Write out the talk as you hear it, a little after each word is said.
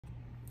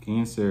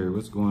Cancer,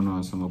 what's going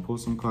on? So I'm gonna pull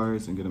some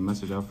cards and get a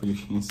message out for you,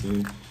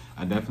 Cancer.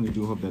 I definitely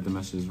do hope that the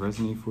messages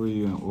resonate for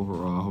you, and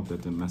overall, I hope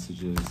that the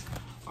messages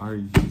are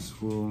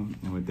useful.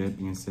 And with that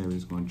being said, we're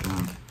just gonna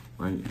jump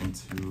right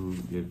into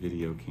your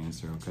video,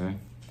 Cancer, okay?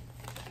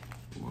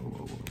 Whoa,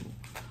 whoa,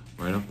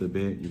 whoa. Right off the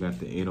bat, you got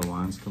the 8 of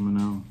Wands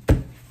coming out.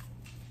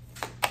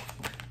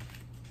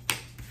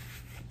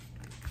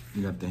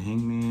 You got the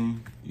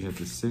Hangman. You have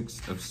the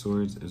 6 of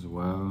Swords as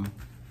well.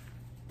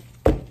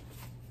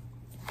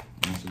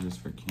 Messages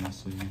for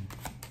Cancer.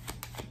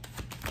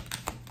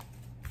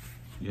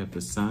 You have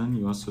the Sun.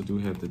 You also do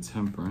have the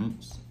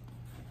Temperance.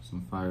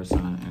 Some fire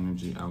sign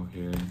energy out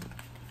here.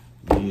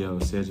 Leo,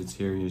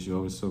 Sagittarius. You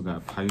also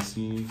got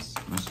Pisces.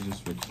 Messages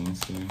for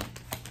Cancer.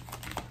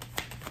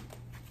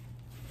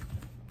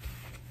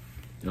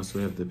 You also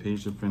have the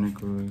Page of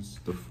Pentacles,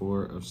 the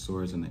 4 of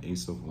Swords, and the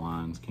Ace of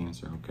Wands,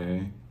 Cancer,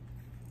 okay?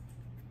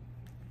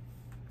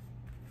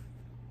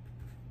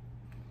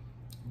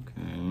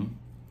 Okay.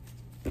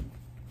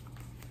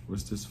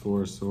 What's this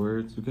 4 of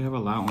Swords? You can have a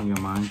lot on your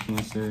mind,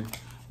 Cancer.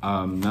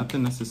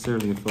 Nothing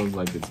necessarily feels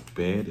like it's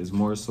bad. It's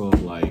more so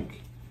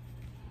like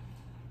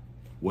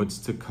what's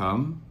to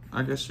come,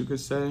 I guess you could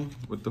say.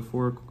 With the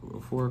 4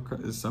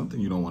 is something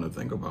you don't want to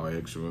think about,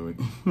 actually.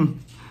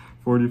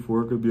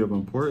 44 could be of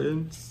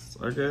importance,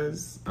 I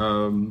guess.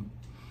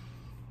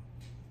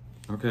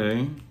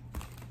 Okay.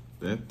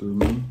 That threw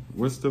me.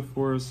 What's the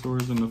 4 of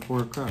Swords and the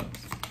 4 of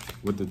Cups?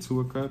 With the 2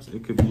 of Cups,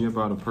 it could be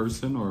about a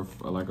person or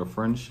like a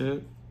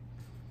friendship.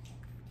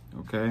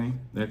 Okay,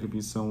 that could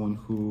be someone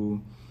who,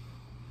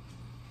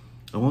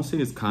 I won't say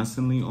it's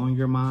constantly on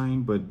your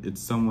mind, but it's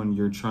someone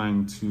you're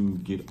trying to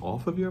get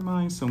off of your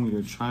mind, someone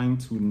you're trying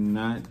to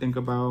not think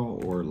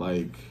about or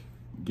like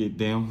get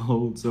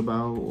downloads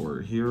about or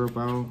hear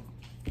about.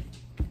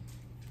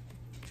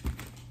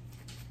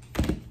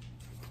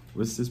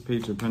 What's this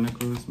Page of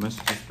Pentacles?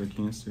 Messages for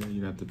Cancer.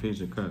 You got the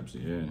Page of Cups,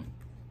 yeah.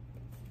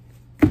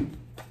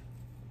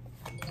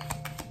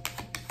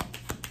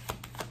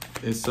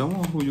 It's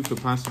someone who you could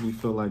possibly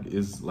feel like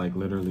is like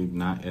literally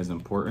not as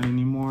important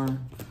anymore.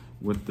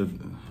 With the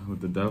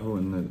Devil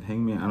and the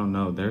Hangman, I don't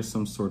know. There's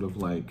some sort of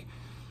like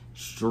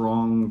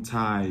strong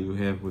tie you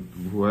have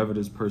with whoever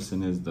this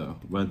person is, though.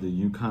 Whether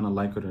you kind of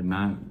like it or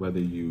not, whether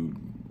you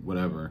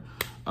whatever.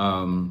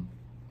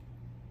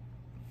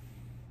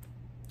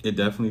 It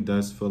definitely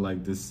does feel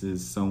like this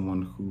is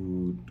someone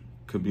who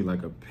could be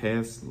like a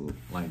past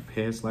life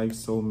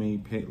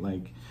soulmate.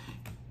 Like,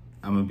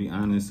 I'm gonna be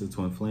honest, a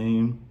twin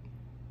flame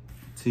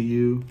to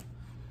you.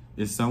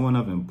 Is someone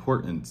of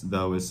importance,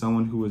 though. Is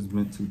someone who is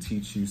meant to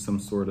teach you some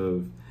sort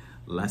of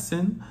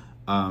lesson.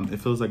 It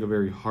feels like a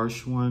very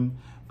harsh one.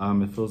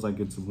 It feels like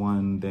it's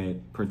one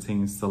that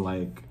pertains to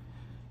like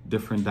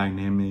different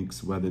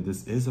dynamics, whether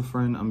this is a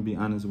friend, I'm gonna be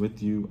honest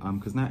with you,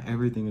 because not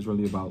everything is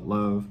really about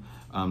love.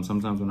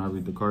 Sometimes when I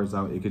read the cards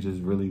out, it could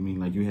just really mean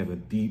like you have a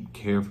deep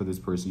care for this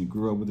person. You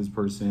grew up with this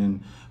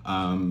person.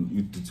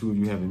 The two of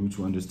you have a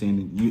mutual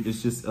understanding.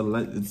 It's just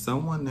it's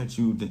someone that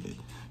you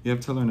have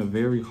to learn a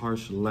very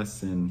harsh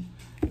lesson.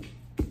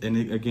 And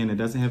again, it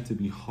doesn't have to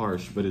be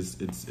harsh, but it's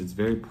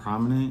very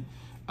prominent.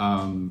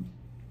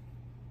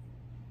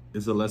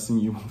 It's a lesson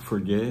you won't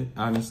forget,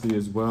 honestly,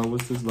 as well.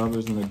 What's this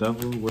Lovers and the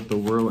Devil? With the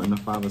World and the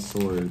 5 of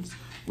Swords.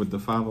 With the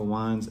 5 of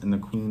Wands and the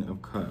Queen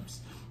of Cups.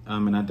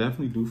 And I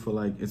definitely do feel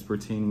like it's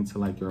pertaining to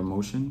like your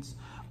emotions.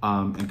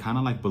 And kind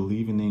of like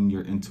believing in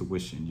your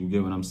intuition. You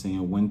get what I'm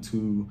saying? When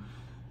to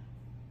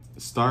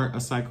start a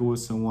cycle with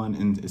someone,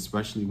 and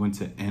especially when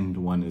to end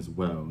one as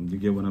well. You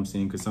get what I'm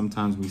saying? Because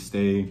sometimes we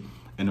stay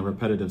in a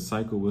repetitive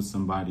cycle with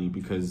somebody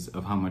because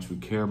of how much we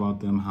care about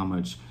them, how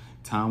much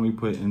time we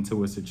put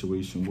into a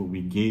situation, what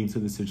we gave to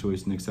the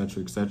situation,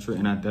 etc., etc.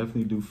 And I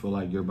definitely do feel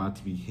like you're about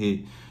to be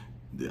hit,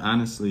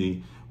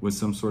 honestly, with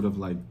some sort of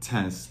like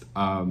test,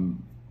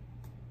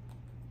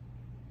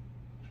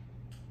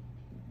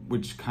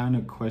 which kind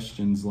of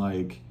questions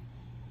like,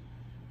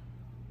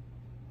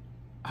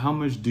 how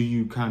much do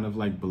you kind of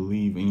like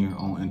believe in your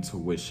own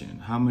intuition?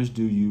 How much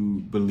do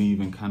you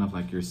believe in kind of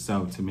like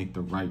yourself to make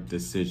the right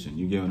decision?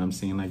 You get what I'm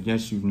saying? Like,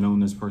 yes, you've known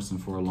this person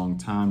for a long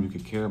time. You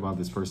could care about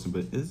this person,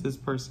 but is this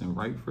person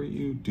right for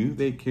you? Do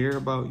they care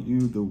about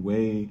you the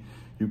way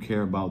you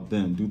care about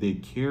them? Do they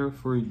care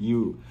for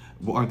you?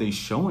 Are they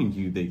showing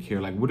you they care?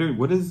 Like,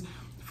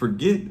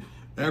 forget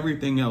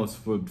everything else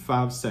for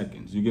 5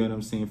 seconds. You get what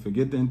I'm saying?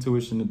 Forget the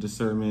intuition, the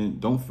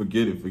discernment. Don't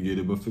forget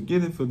it, but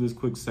forget it for this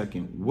quick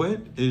second. What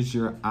is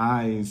your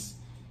eyes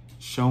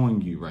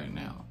showing you right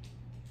now?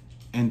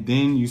 And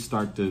then you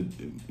start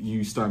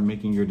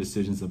making your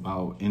decisions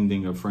about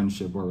ending a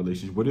friendship or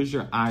relationship. What is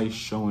your eyes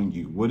showing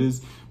you? What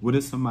is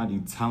somebody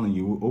telling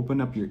you?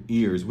 Open up your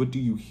ears. What do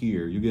you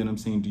hear? You get what I'm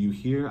saying? Do you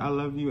hear "I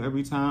love you"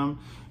 every time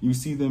you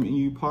see them and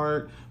you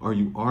part? Or are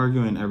you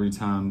arguing every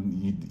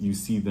time you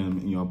see them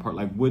and you apart?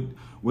 Like,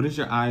 what is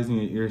your eyes and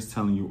your ears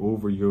telling you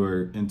over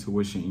your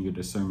intuition and your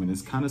discernment?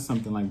 It's kind of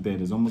something like that.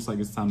 It's almost like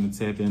it's time to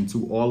tap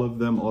into all of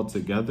them all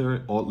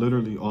together,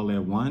 literally all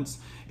at once,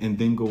 and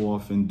then go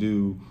off and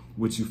do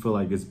what you feel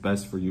like is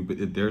best for you. But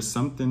if there's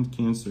something,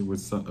 Cancer,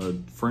 with a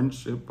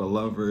friendship, a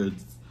lover,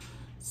 it's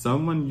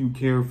someone you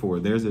care for.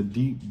 There's a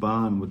deep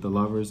bond with the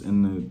lovers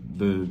and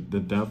the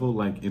devil.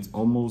 Like, it's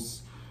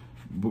almost,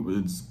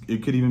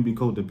 it could even be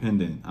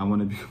codependent. I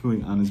want to be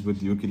completely honest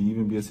with you. It could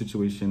even be a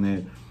situation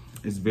that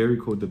is very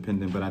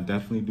codependent, but I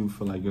definitely do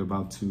feel like you're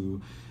about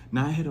to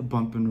not hit a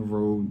bump in the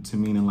road, to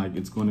meaning like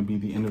it's going to be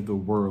the end of the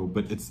world,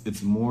 but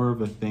it's more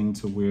of a thing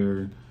to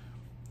where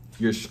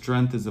your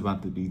strength is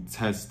about to be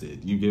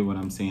tested. You get what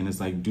I'm saying? It's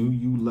like, do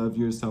you love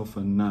yourself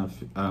enough?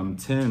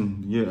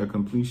 10, yeah, a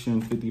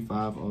completion.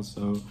 55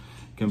 also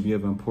can be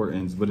of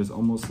importance, but it's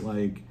almost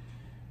like,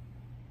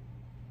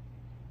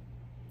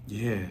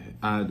 yeah,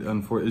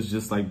 it's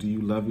just like, do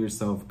you love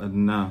yourself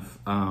enough?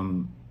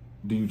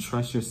 Do you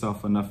trust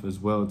yourself enough as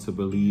well to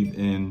believe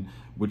in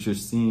what you're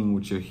seeing,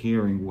 what you're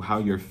hearing, how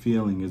you're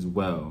feeling as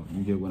well?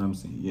 You get what I'm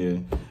saying? Yeah,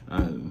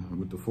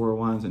 with the 4 of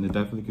Wands, and it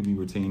definitely could be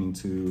pertaining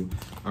to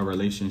a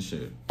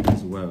relationship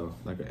as well,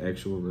 like an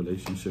actual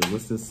relationship.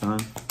 What's the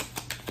Sun?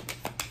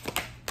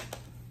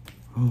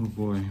 Oh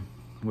boy,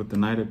 with the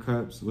Knight of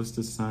Cups, what's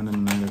the Sun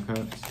and the Knight of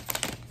Cups?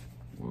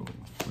 Whoa,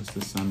 what's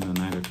the Sun and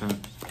the Knight of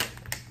Cups?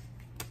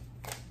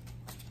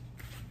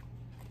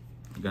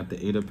 You got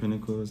the 8 of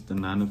Pentacles, the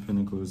 9 of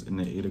Pentacles, and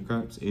the 8 of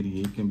Cups.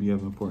 88 can be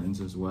of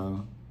importance as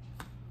well.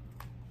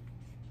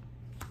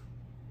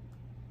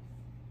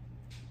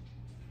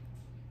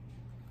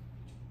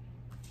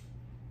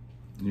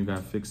 You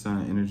got fixed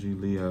sign energy,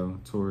 Leo,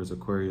 Taurus,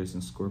 Aquarius,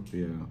 and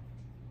Scorpio.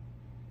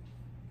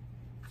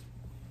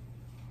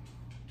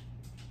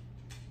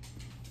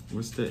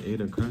 What's the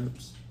 8 of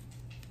Cups?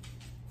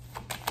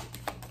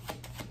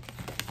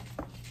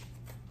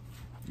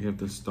 You have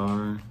the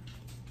Star.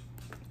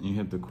 You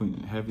have the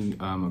Queen, heavy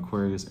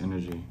Aquarius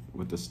energy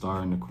with the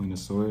Star and the Queen of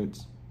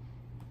Swords.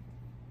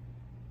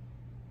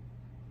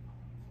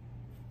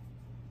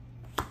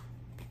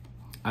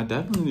 I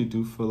definitely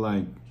do feel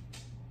like,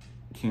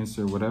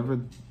 Cancer, whatever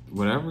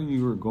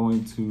you are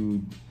going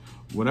to,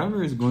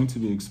 whatever is going to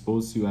be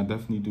exposed to you, I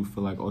definitely do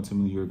feel like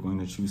ultimately you're going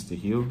to choose to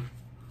heal.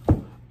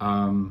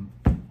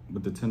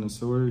 With the 10 of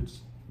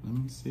Swords, let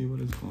me see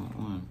what is going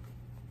on.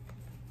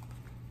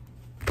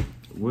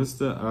 What's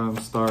the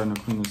Star and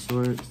the Queen of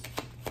Swords?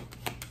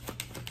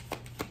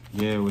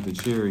 Yeah, with the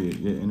Chariot,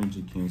 yeah,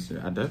 energy,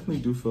 Cancer. I definitely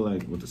do feel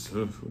like with the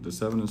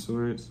 7 of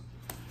Swords,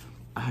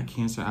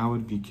 Cancer, I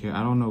would be careful.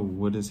 I don't know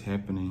what is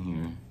happening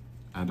here.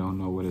 I don't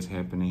know what is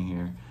happening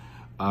here.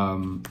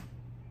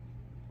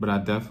 But I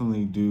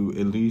definitely do,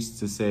 at least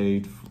to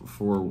say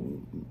for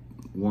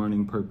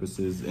warning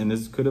purposes, and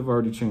this could have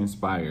already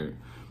transpired.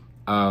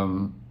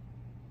 I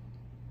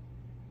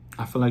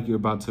feel like you're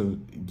about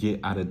to get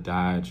out of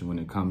dodge when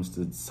it comes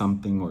to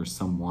something or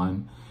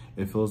someone.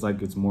 It feels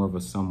like it's more of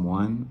a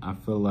someone. I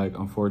feel like,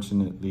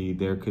 unfortunately,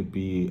 there could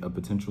be a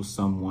potential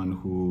someone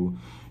who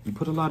you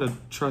put a lot of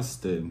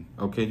trust in,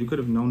 okay? You could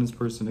have known this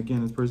person.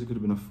 Again, this person could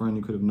have been a friend.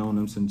 You could have known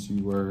them since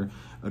you were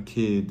a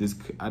kid.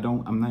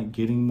 I'm not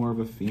getting more of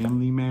a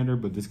family matter,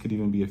 but this could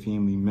even be a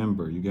family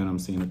member. You get what I'm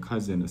saying? A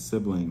cousin, a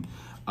sibling.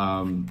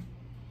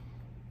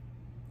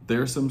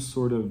 There's some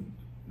sort of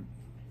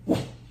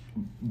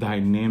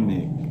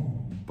dynamic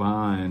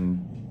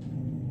bond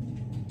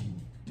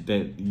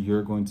that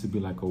you're going to be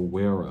like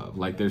aware of.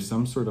 Like, there's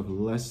some sort of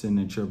lesson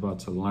that you're about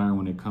to learn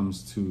when it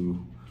comes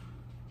to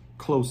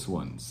close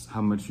ones.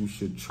 How much you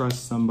should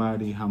trust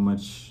somebody, how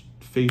much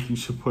faith you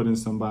should put in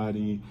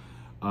somebody,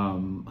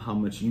 how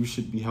much you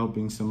should be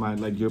helping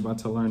somebody. Like, you're about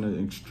to learn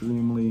an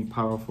extremely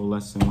powerful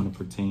lesson when it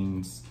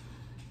pertains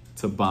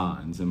to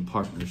bonds and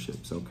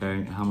partnerships, okay?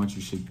 And how much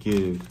you should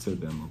give to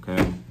them,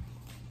 okay?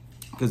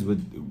 Because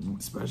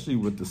especially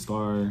with the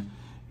Star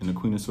and the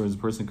Queen of Swords,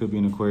 the person could be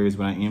an Aquarius,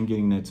 but I am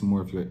getting that to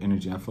more of your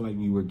energy. I feel like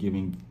you were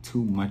giving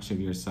too much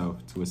of yourself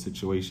to a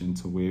situation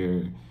to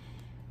where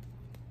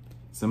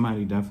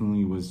somebody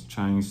definitely was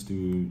trying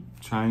to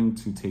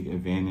take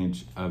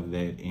advantage of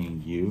that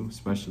in you,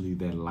 especially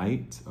that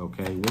light,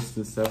 okay? What's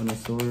the 7 of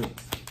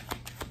Swords?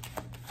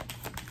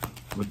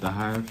 With the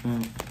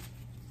Hierophant?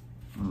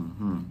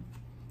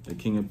 The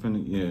King of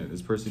Pentacles, yeah,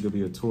 this person could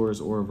be a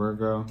Taurus or a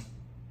Virgo.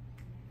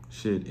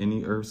 Shit,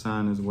 any earth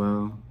sign as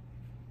well.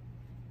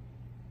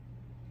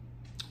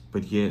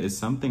 But yeah, it's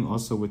something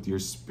also with your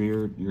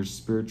spirit, your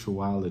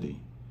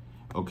spirituality.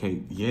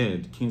 Okay, yeah,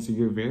 Cancer,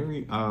 you're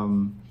very,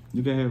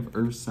 you can have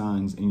earth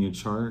signs in your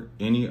chart,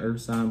 any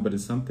earth sign, but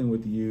it's something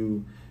with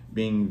you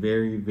being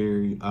very,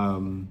 very,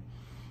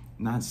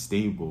 not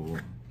stable,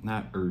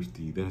 not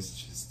earthy.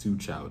 That's just too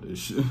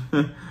childish. You're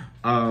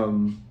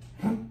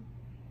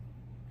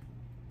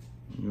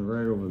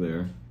right over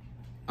there.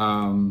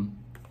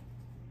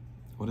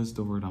 What is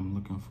the word I'm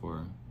looking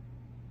for?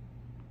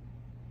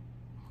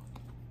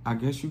 I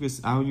guess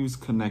I'll use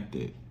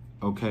connected,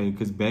 okay?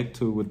 Because back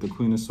to with the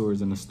Queen of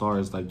Swords and the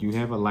Stars, like, you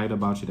have a light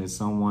about you that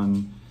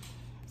someone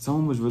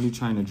was really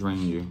trying to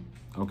drain you,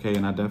 Okay,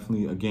 and I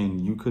definitely,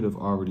 again,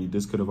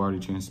 this could have already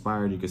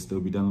transpired. You could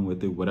still be dealing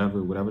with it,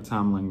 whatever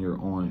timeline you're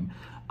on.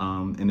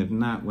 And if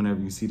not,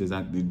 whenever you see this,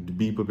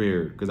 be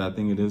prepared, because I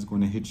think it is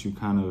going to hit you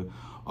kind of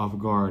off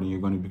guard, and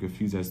you're going to be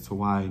confused as to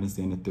why. And it's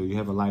the end of the you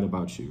have a light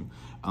about you.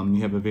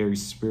 You have a very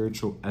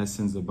spiritual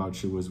essence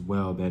about you as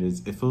well.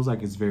 It feels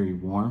like it's very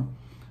warm.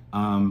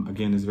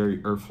 Again, it's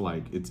very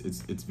earth-like.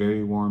 It's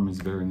very warm.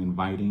 It's very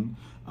inviting.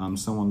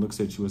 Someone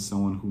looks at you as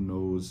someone who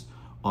knows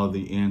all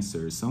the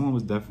answers. Someone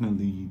was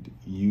definitely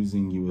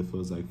using you, it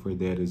feels like, for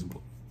that as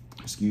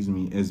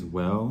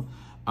well.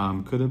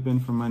 Could have been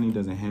for money,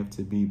 doesn't have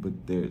to be,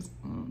 but there's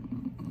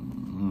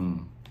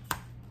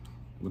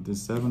with the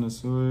Seven of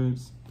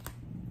Swords,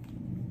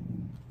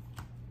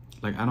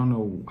 like, I don't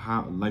know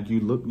how, like, you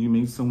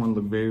made someone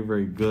look very,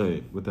 very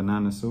good with the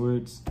Nine of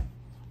Swords.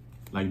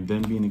 Like,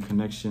 them being in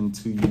connection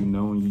to you,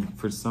 knowing you,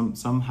 for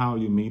somehow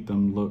you made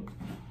them look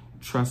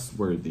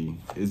trustworthy,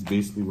 is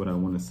basically what I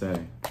want to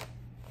say.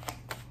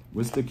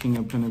 What's the King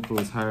of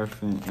Pentacles,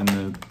 Hierophant, and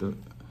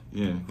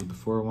with the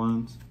Four of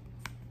Wands?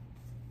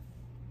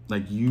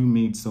 Like, you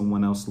made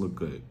someone else look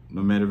good,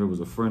 no matter if it was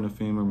a friend, a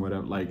family, or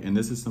whatever. Like, and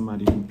this is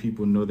somebody who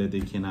people know that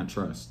they cannot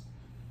trust.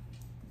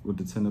 With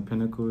the Ten of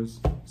Pentacles,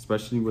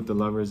 especially with the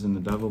Lovers and the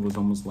Devil, was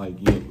almost like,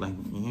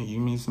 you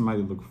made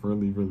somebody look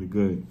really, really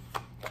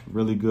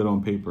good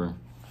on paper.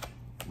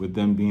 With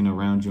them being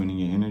around you and in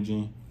your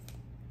energy,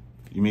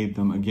 you made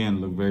them, again,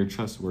 look very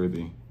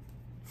trustworthy,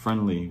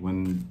 friendly.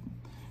 When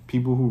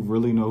people who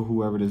really know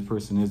whoever this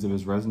person is, if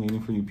it's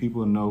resonating for you,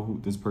 people know who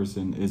this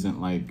person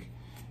isn't, like,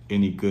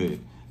 any good.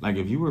 Like,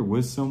 if you were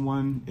with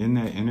someone in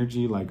that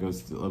energy, like,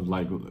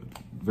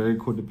 very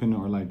codependent,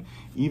 or like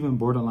even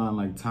borderline,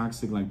 like,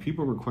 toxic, like,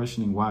 people were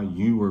questioning why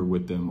you were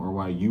with them, or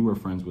why you were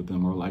friends with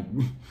them, or like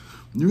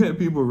you had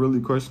people really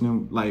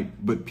questioning, like,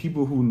 but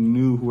people who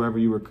knew whoever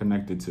you were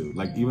connected to,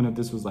 like, even if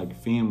this was like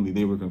family,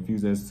 they were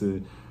confused as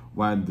to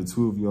why the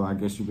two of you, I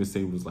guess you could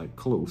say, was like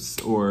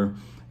close, or,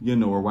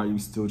 or why you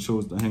still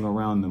chose to hang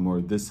around them, or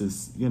this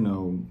is,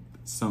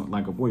 some,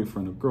 like, a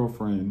boyfriend or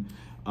girlfriend.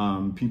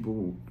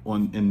 People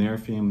in their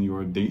family,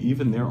 or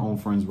even their own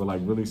friends, were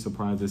like really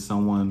surprised that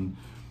someone,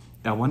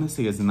 I want to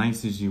say, as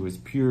nice as you, as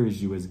pure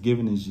as you, as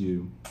giving as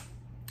you,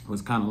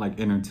 was kind of like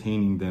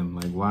entertaining them.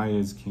 Like, why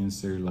is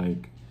Cancer,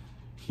 like,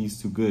 he's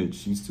too good,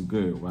 she's too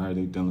good? Why are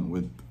they dealing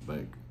with,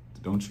 like,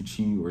 don't you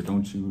cheat, or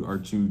aren't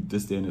you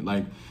this, that, and it?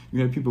 Like,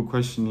 you had people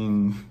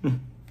questioning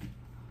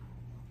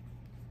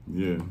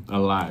a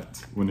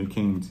lot when it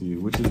came to you,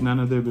 which is none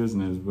of their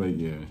business, but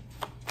yeah.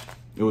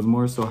 It was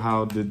more so,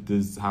 how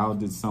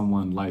did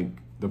someone like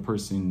the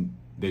person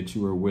that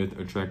you were with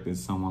attracted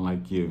someone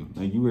like you?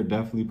 Like, you were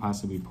definitely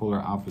possibly polar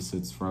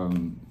opposites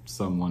from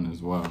someone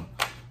as well.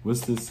 What's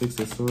the Six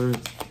of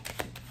Swords?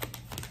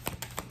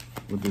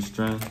 With the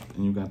Strength,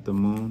 and you got the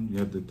Moon. You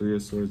have the Three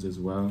of Swords as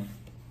well.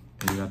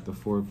 And you got the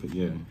Four of,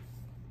 And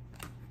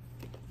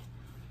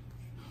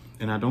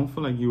I don't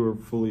feel like you were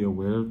fully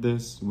aware of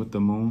this with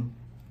the Moon.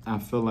 I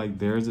feel like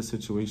there's a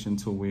situation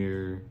to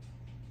where,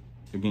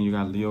 again, you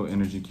got Leo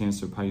energy,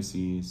 Cancer,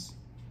 Pisces.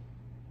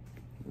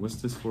 What's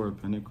this Four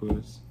of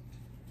Pentacles?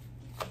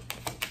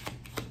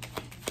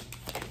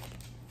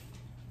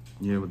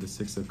 Yeah, with the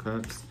Six of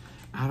Cups.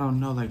 I don't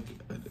know, like,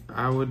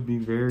 I would be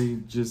very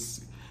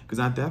because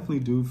I definitely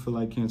do feel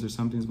like, Cancer,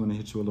 something's going to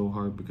hit you a little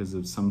hard because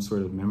of some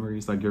sort of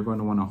memories. Like, you're going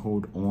to want to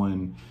hold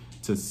on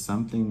to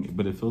something,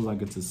 but it feels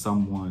like it's a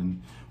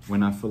someone,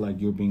 when I feel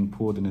like you're being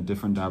pulled in a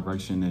different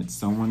direction, that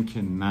someone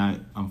cannot,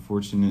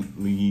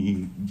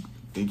 unfortunately,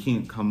 they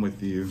can't come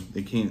with you.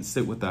 They can't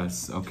sit with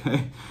us,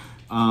 okay?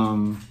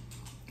 And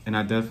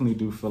I definitely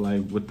do feel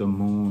like with the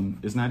Moon,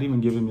 it's not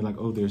even giving me like,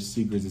 oh, there's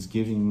secrets. It's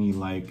giving me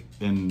like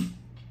an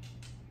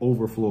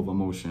overflow of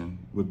emotion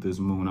with this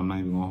Moon. I'm not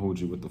even gonna hold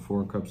you with the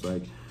Four of Cups.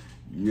 Like,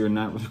 you're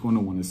not really gonna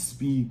wanna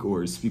speak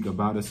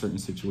about a certain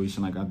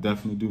situation. Like, I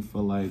definitely do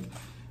feel like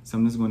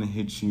something's gonna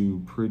hit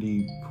you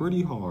pretty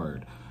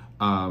hard.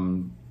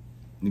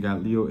 You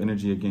got Leo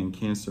energy, again,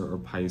 Cancer or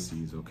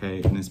Pisces,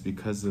 okay? And it's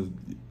because of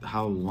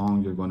how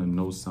long you're going to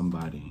know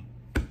somebody.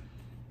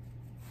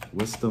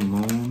 What's the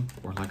Moon?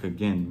 Or, like,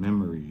 again,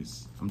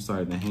 memories. I'm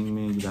sorry, the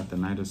Hangman, you got the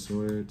Knight of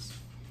Swords.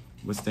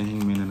 What's the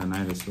Hangman and the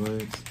Knight of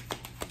Swords?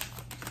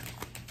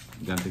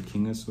 You got the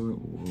King of Swords.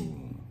 Whoa.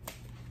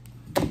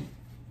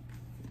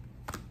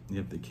 You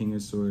have the King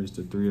of Swords,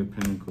 the Three of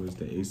Pentacles,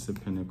 the Ace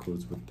of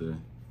Pentacles with the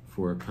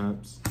Four of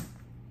Cups.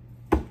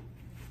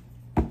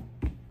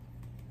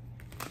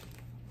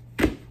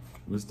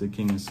 What's the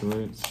King of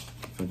Swords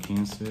for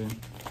Cancer?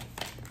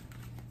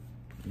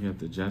 You have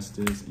the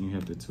Justice, and you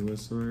have the Two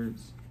of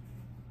Swords.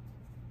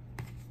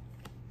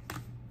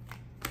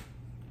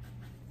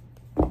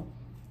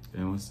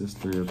 And what's this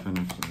Three of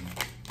Pentacles?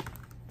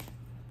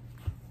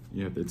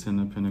 You have the Ten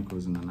of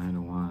Pentacles and the Knight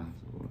of Wands.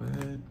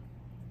 What?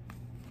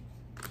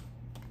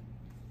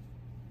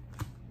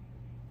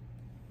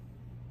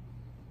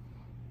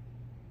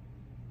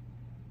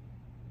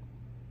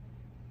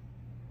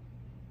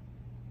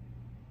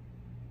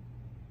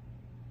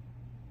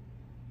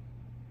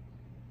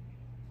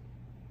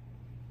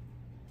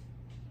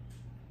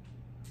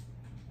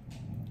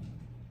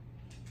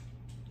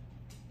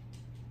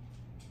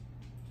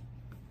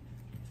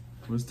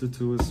 What's the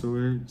Two of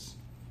Swords?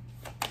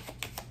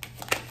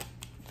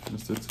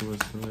 What's the Two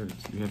of Swords?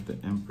 You have the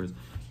Empress.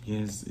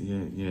 Yes,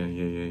 yeah.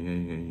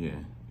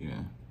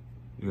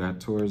 You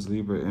got Taurus,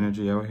 Libra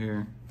energy out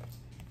here.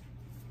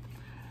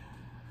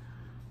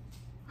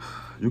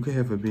 You could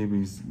have a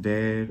baby's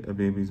dad, a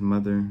baby's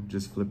mother,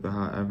 just flip it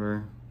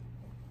however.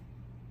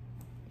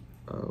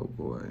 Oh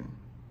boy.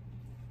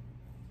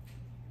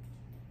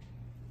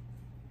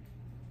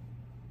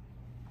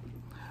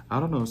 I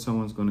don't know if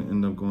someone's going to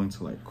end up going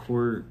to like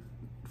court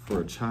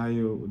for a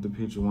child with the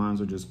Page of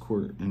Wands, or just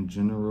court in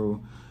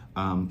general,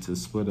 to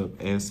split up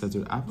assets.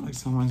 I feel like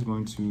someone's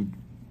going to...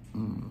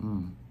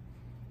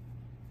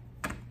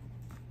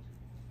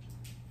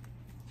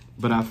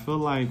 But I feel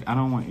like I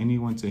don't want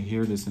anyone to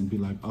hear this and be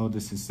like, oh,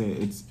 this is sad.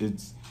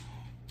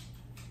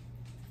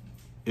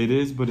 It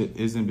is, but it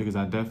isn't, because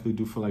I definitely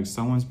do feel like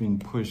someone's being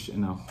pushed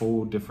in a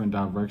whole different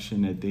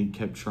direction that they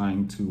kept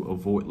trying to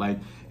avoid. Like,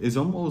 it's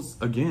almost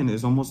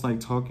like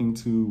talking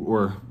to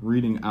or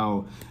reading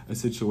out a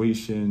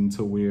situation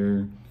to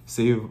where,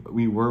 say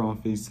we were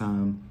on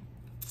FaceTime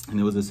and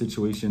it was a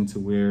situation to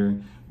where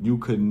you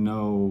could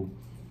know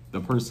the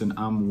person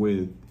I'm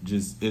with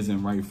just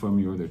isn't right for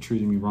me, or they're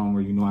treating me wrong,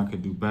 or I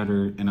could do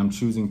better, and I'm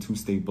choosing to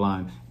stay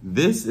blind.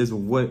 This is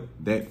what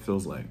that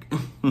feels like.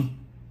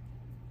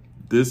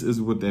 This is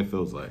what that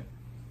feels like.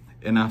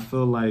 And I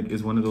feel like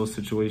it's one of those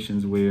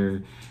situations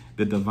where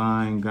the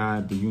divine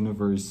God, the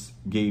universe,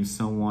 gave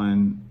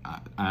someone,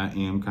 I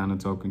am kind of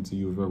talking to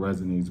you if it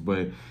resonates,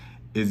 but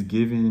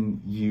gave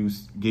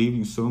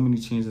you so many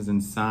chances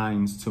and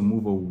signs to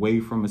move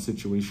away from a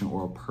situation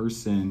or a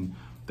person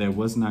that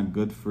was not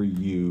good for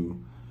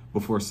you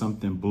before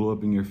something blew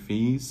up in your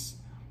face.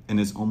 And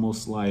it's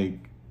almost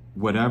like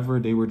whatever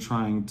they were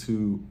trying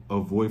to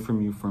avoid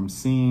from you, from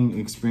seeing,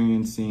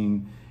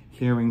 experiencing,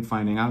 hearing,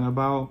 finding out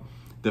about,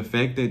 the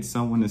fact that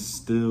someone is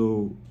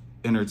still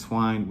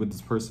intertwined with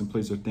this person,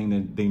 place, or thing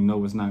that they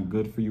know is not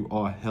good for you,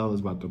 all hell is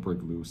about to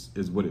break loose,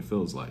 is what it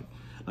feels like.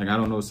 Like, I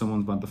don't know if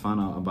someone's about to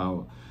find out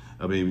about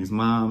a baby's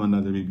mom,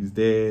 another baby's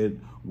dad,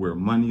 where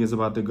money is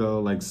about to go,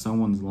 like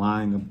someone's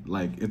lying,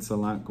 like it's a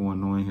lot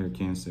going on here,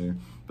 Cancer.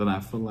 But I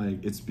feel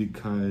like it's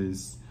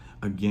because,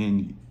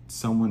 again,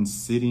 someone's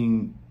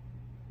sitting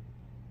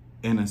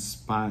in a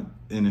spot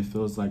and it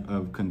feels like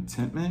of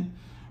contentment,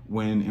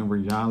 when in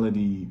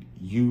reality,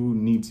 you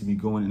need to be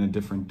going in a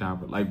different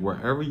direction. Like,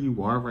 wherever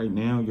you are right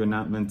now, you're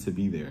not meant to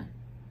be there.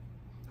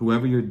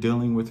 Whoever you're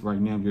dealing with right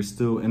now, you're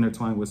still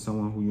intertwined with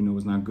someone who you know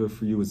is not good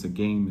for you. It's a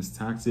game, it's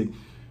toxic.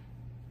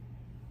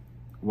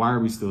 Why are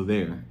we still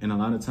there? And a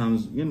lot of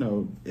times,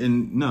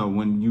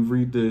 when you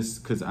read this,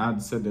 because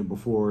I've said that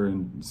before,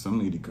 and some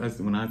lady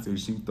cussed when I said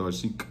she thought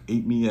she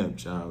ate me up,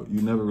 child.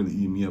 You never really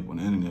eat me up on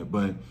the internet,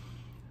 but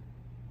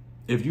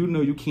if you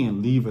know you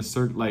can't leave a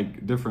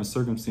different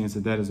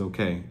circumstances, that is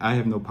okay. I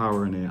have no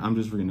power in it. I'm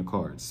just reading the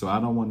cards. So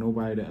I don't want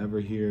nobody to ever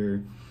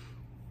hear,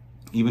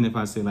 even if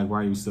I say, like,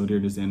 why are you still there,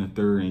 this, and the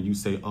third, and you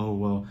say, oh,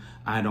 well,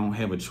 I don't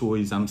have a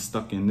choice, I'm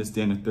stuck in this,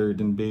 and the third,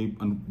 then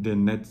babe,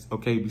 then that's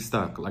okay, be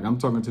stuck. Like, I'm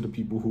talking to the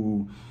people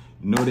who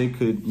know they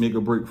could make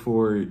a break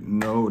for it,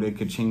 know they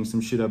could change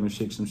some shit up and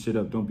shake some shit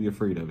up. Don't be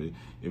afraid of it.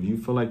 If you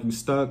feel like you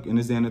stuck in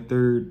this, and the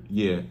third,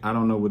 yeah, I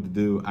don't know what to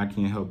do. I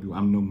can't help you.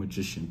 I'm no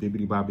magician.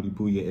 Bibbidi bobbidi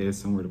boo your ass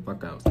somewhere the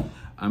fuck else.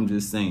 I'm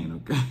just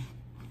saying, okay?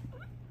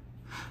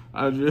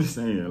 I'm just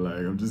saying, like,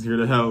 I'm just here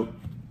to help.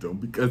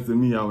 Don't be cussing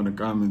me out in the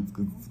comments,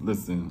 because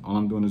listen, all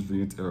I'm doing is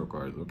reading tarot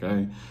cards,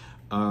 okay?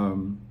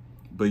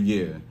 But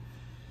yeah,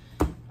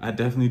 I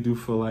definitely do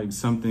feel like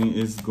something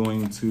is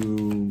going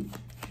to,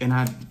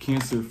 and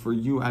Cancer, for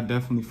you, I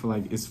definitely feel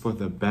like it's for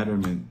the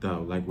betterment,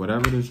 though. Like,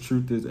 whatever this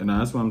truth is, and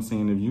that's what I'm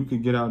saying, if you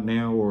could get out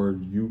now, or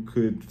you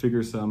could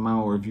figure something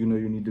out, or if you know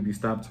you need to be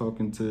stopped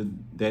talking to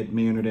that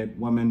man or that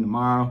woman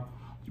tomorrow,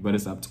 you better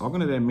stop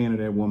talking to that man or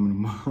that woman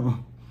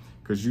tomorrow.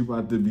 Because you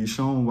about to be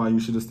shown why you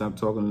should have stopped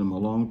talking to them a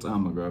long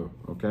time ago,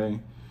 okay?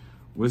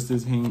 What's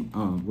this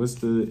what's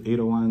the Eight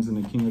of Wands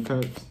and the King of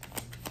Cups?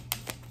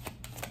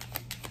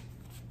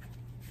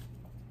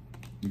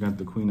 You got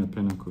the Queen of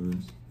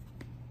Pentacles.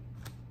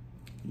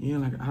 Yeah,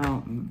 like, I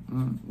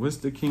don't... What's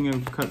the King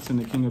of Cups and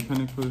the King of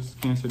Pentacles?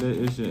 Cancer, that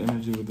is your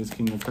energy with this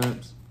King of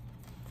Cups.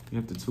 You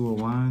have the Two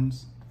of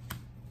Wands.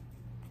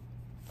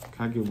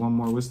 Can I get one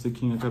more? What's the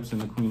King of Cups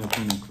and the Queen of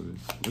Pentacles?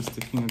 What's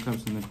the King of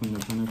Cups and the Queen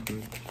of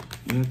Pentacles?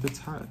 You have the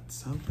top.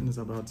 Something is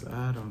about to...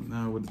 I don't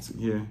know what it's...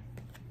 Yeah.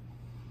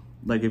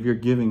 Like, if you're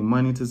giving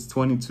money to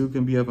 22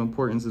 can be of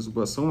importance as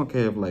well. Someone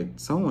can have, like...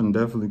 Someone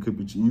definitely could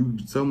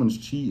be... Someone's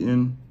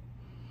cheating.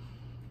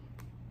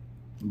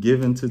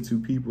 Giving to two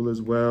people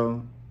as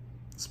well.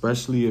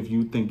 Especially if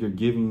you think you're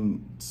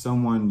giving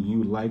someone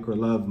you like or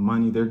love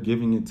money. They're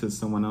giving it to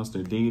someone else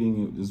they're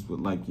dating. It is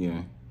like,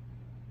 yeah.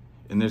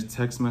 And there's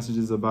text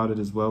messages about it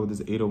as well with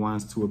this Eight of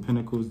Wands, Two of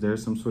Pentacles.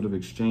 There's some sort of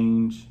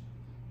exchange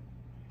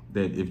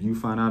that if you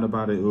find out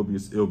about it,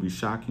 it'll be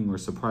shocking or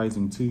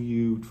surprising to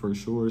you for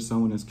sure.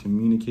 Someone is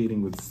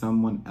communicating with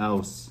someone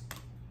else,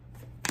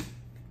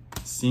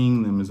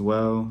 seeing them as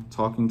well,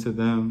 talking to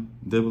them,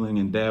 dibbling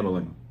and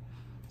dabbling.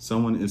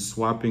 Someone is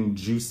swapping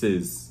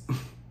juices.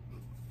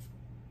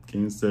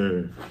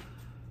 Cancer.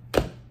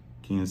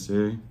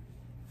 Cancer.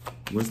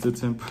 What's the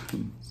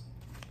temperance?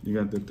 You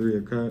got the Three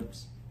of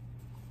Cups.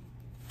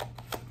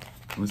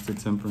 What's the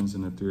temperance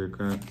in the Three of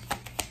Cups?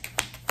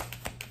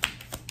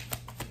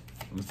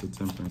 What's the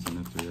temperance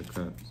in the Three of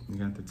Cups? You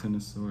got the Ten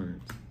of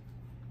Swords.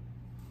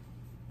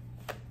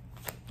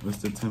 What's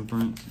the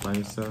temperance by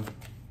yourself?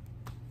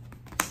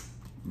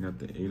 You got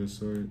the Eight of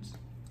Swords.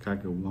 Can I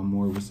get one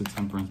more? What's the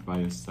temperance by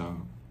yourself?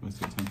 What's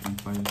the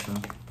temperance by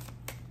yourself?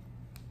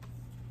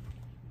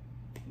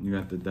 You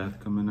got the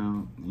Death coming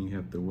out, and you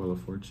have the Wheel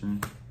of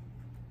Fortune.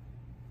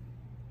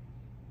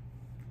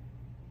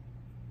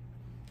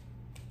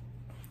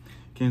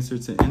 Cancer,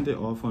 to end it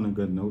off on a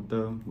good note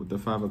though, with the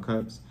Five of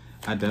Cups,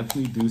 I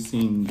definitely do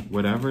see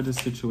whatever the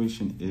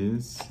situation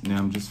is. Now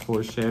I'm just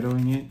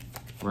foreshadowing it,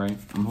 right?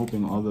 I'm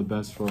hoping all the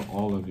best for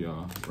all of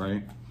y'all,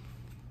 right?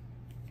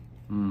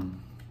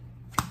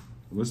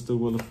 What's the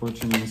Wheel of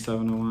Fortune and the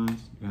Seven of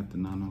Wands? You got the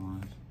Nine of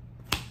Wands.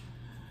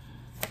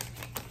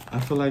 I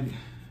feel like,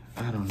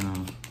 I don't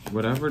know,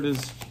 whatever it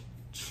is,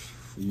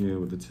 yeah,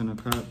 with the Ten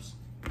of Cups,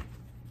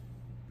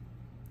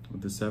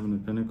 with the Seven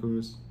of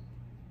Pentacles,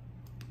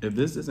 if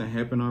this doesn't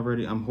happen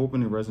already, I'm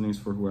hoping it resonates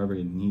for whoever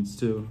it needs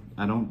to.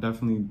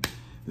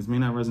 This may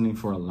not resonate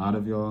for a lot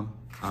of y'all,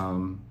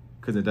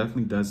 because it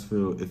definitely does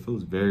it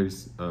feels very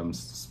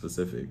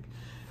specific.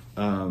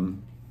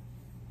 And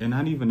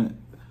not even,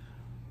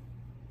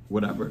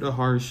 whatever the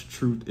harsh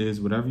truth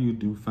is, whatever you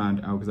do find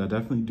out, because I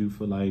definitely do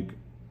feel like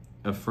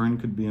a friend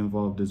could be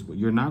involved as well.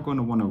 You're not going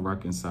to want to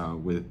reconcile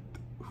with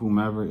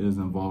whomever is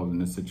involved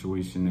in a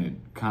situation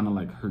that kind of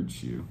like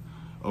hurts you.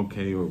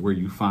 Okay, or where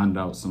you find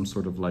out some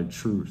sort of like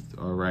truth,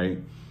 all right?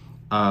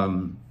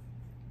 I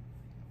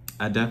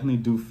definitely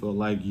do feel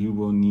like you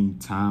will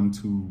need time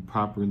to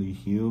properly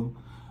heal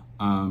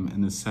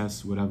and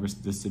assess whatever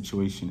the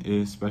situation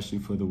is, especially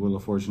for the Wheel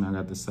of Fortune. I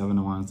got the Seven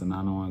of Wands, the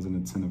Nine of Wands,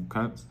 and the Ten of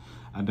Cups.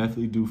 I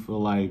definitely do feel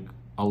like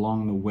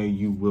along the way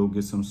you will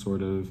get some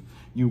sort of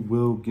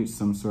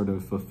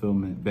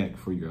fulfillment back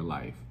for your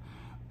life.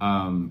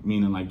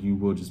 Meaning like you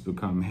will just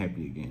become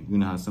happy again. You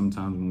know how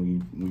sometimes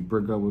when we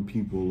break up with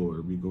people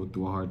or we go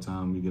through a hard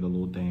time, we get a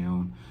little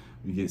down,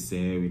 we get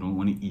sad, we don't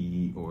want to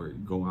eat or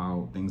go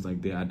out, things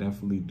like that. I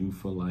definitely do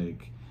feel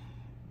like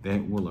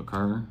that will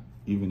occur,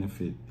 even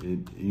if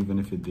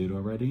it did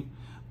already.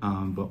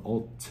 But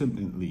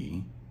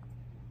ultimately,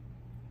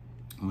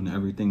 when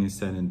everything is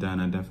said and done,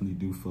 I definitely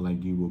do feel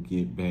like you will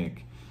get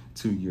back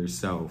to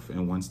yourself.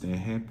 And once that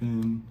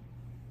happens,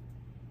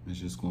 it's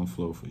just gonna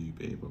flow for you,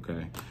 babe,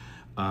 okay?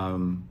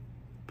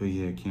 But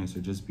yeah,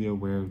 Cancer, just be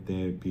aware of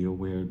that. Be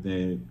aware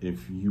that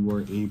if you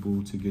are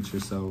able to get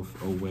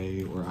yourself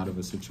away or out of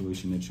a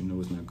situation that you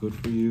know is not good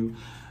for you,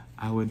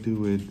 I would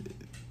do it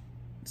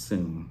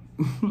soon.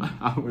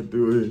 I would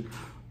do it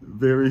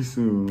very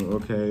soon,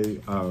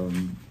 okay?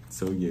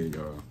 So yeah,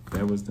 y'all,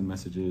 that was the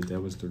messages, that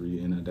was the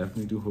reading. I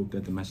definitely do hope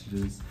that the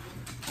messages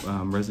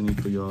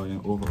resonate for y'all, and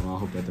overall I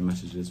hope that the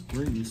messages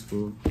were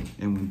useful.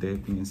 And with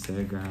that being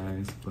said,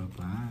 guys,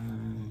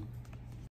 bye-bye.